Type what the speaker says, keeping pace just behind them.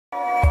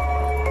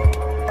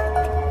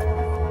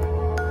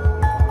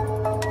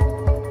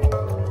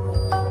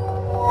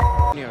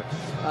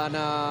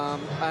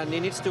and he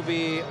needs to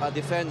be a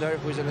defender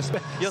who is an.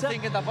 You're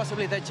thinking that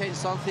possibly they change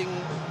something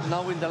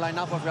now in the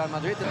lineup of Real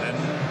Madrid? And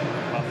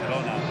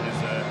Barcelona is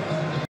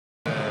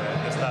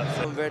the start.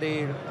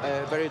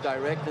 Very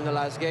direct in the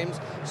last games,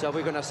 so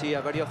we're going to see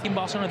a very. In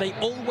Barcelona, they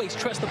always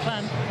trust the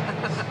plan.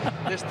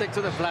 They stick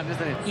to the plan,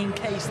 isn't it? In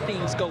case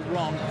things go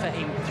wrong for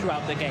him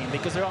throughout the game,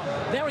 because there are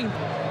very.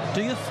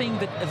 Do you think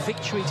that a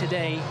victory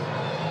today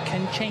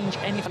can change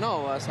anything?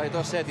 No, as I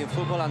just said, in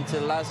football,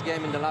 until last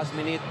game, in the last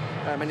minute,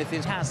 many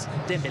things. Has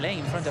Dembélé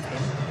in front of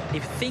him.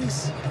 If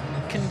things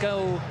can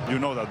go, you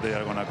know that they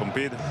are going to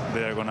compete.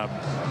 They are going to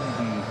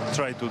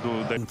try to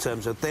do in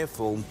terms of their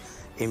form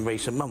in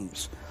recent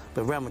months.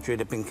 But Real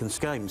Madrid have been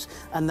games,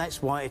 and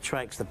that's why it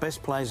attracts the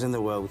best players in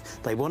the world.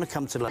 They want to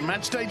come to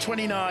match day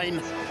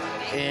 29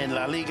 in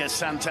La Liga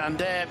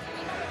Santander.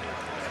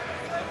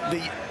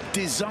 The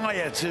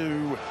desire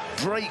to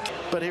break,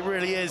 but it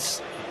really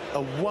is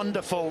a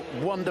wonderful,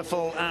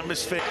 wonderful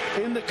atmosphere.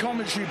 In the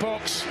commentary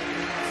box,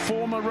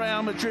 former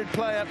Real Madrid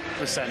player.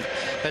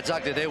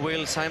 Exactly, they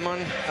will, Simon,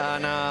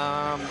 and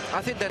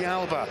I think that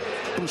Alba,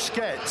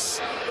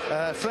 Busquets,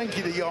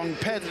 Frenkie de Jong,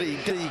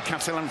 Pedri, the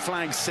Catalan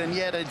flag,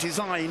 Senera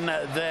design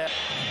there.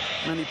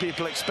 Many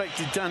people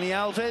expected Dani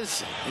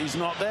Alves. He's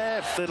not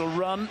there. Little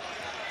run.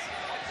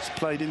 It's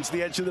played into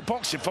the edge of the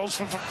box. It falls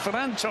for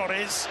Ferran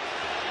Torres.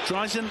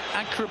 Tries an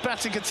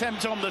acrobatic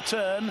attempt on the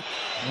turn.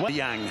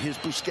 Yang, here's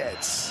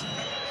Busquets.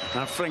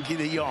 Now Frenkie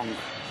de Jong.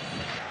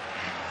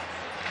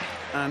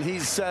 And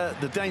he's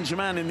the danger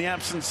man in the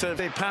absence of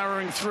it.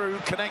 Powering through,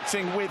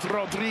 connecting with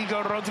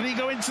Rodrigo.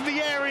 Rodrigo into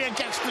the area,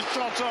 gets the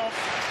shot off.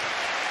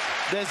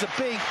 There's a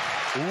big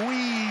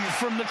weave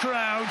from the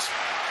crowd,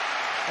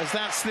 as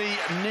that's the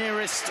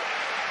nearest.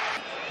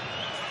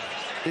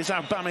 Is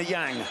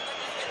Aubameyang.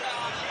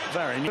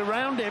 Very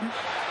around him,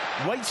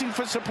 waiting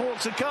for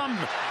support to come.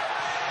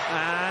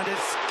 And it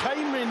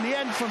came in the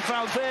end from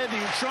Valverde,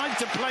 who tried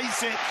to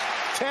place it.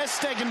 Ter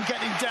Stegen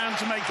getting down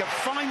to make a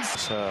fine.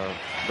 So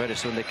very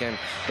soon they can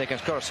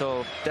score.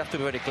 So they have to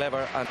be very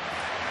clever. And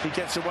he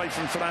gets away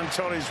from Ferran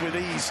Torres with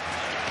ease.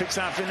 Picks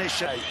out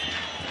Vinicius.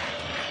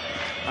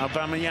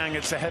 Aubameyang,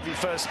 it's a heavy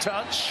first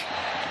touch.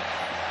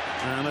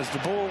 And as the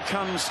ball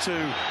comes to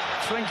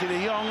Frenkie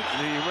de Jong,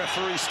 the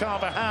referee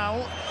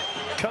Carvajal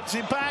cuts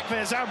it back.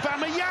 There's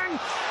Aubameyang.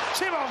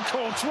 Thibaut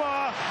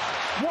Courtois.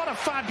 What a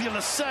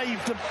fabulous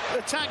save. The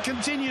attack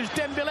continues.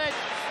 Dembélé.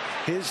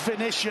 Here's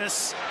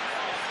Vinicius.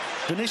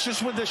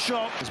 Vinicius with the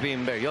shot. It's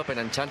been very open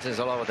and chances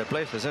all over the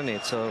place, isn't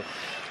it? So,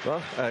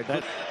 well,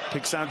 good.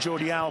 Picks out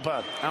Jordi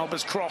Alba.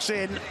 Alba's cross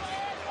in.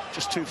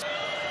 Just two.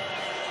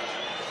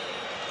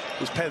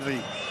 It's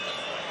Pedri.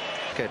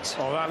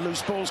 Oh, that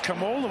loose ball's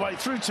come all the way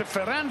through to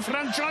Ferran.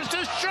 Ferran tries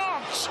to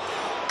shot.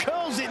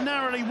 Curls it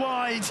narrowly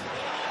wide.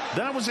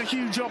 That was a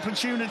huge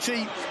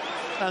opportunity.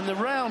 And the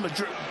Real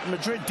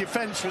Madrid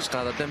defence was.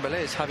 Now that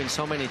Dembélé is having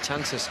so many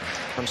chances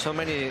and so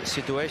many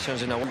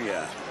situations in a.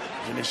 Yeah.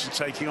 Vinicius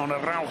taking on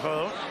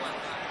Araujo.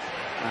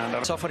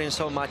 And suffering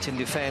so much in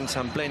defence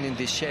and playing in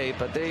this shape,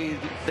 but they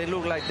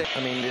look like they.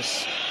 I mean,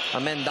 there's a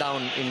man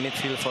down in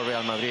midfield for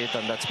Real Madrid,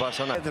 and that's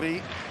Barcelona.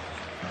 Pedri,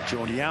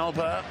 Jordi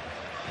Alba.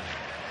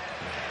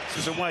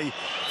 This is away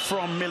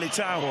from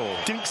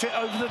Militao. Dinks it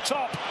over the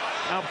top.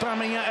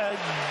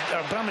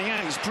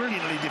 Aubameyang's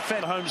brilliantly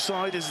defended. Home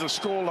side is the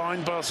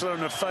scoreline.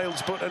 Barcelona failed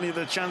to put any of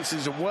the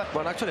chances away.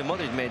 Well, actually,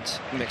 Madrid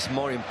makes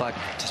more impact,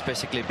 just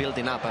basically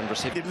building up and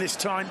receiving. This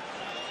time,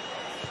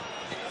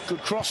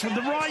 good cross from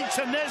the right,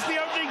 and there's the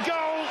opening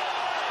goal.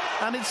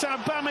 And it's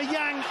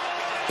Aubameyang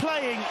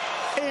playing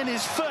in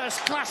his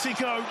first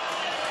Clásico,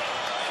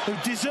 who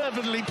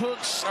deservedly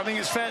puts, I think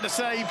it's fair to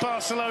say,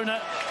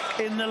 Barcelona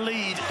in the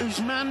lead.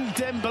 Ousmane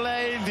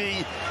Dembélé,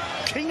 the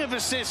king of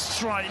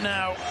assists right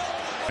now.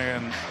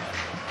 Again.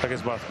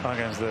 He's got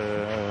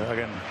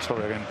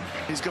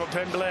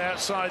Dembélé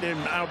outside him.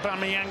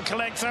 Aubameyang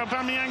collects.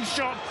 Aubameyang's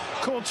shot.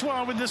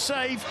 Courtois with the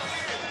save.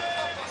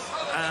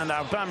 And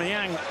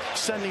Aubameyang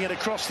sending it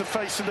across the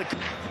face of the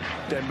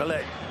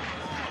Dembélé.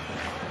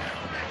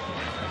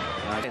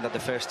 I think that the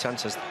first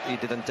chances he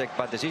didn't take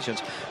bad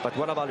decisions, but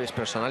what about his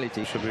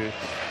personality? Should be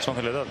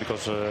something like that,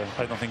 because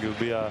I don't think it would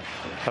be a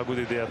good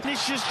idea.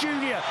 Vinicius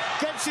Junior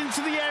gets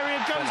into the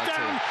area, goes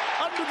down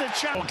under the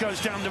channel,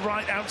 goes down the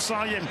right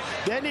outside him,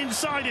 then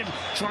inside him,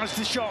 tries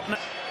the shot.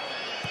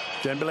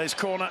 Dembélé's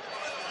corner.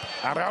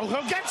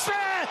 Araujo gets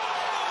there.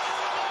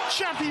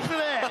 Chappy for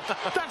there.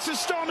 That's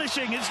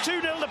astonishing. It's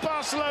 2-0 to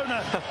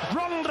Barcelona.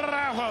 Ronald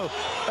Araujo,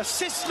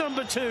 assist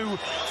number 2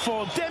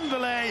 for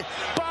Dembélé.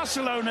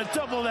 Barcelona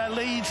double their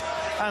lead,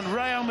 and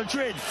Real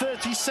Madrid,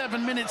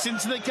 37 minutes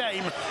into the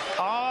game,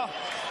 are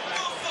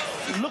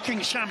looking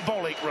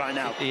shambolic right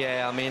now.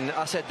 Yeah, I mean,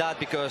 I said that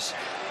because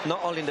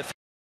not only in the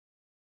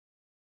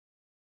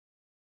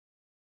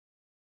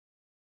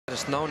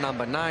there's no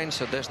number 9,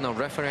 so there's no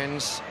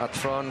reference at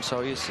front,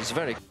 so it's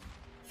very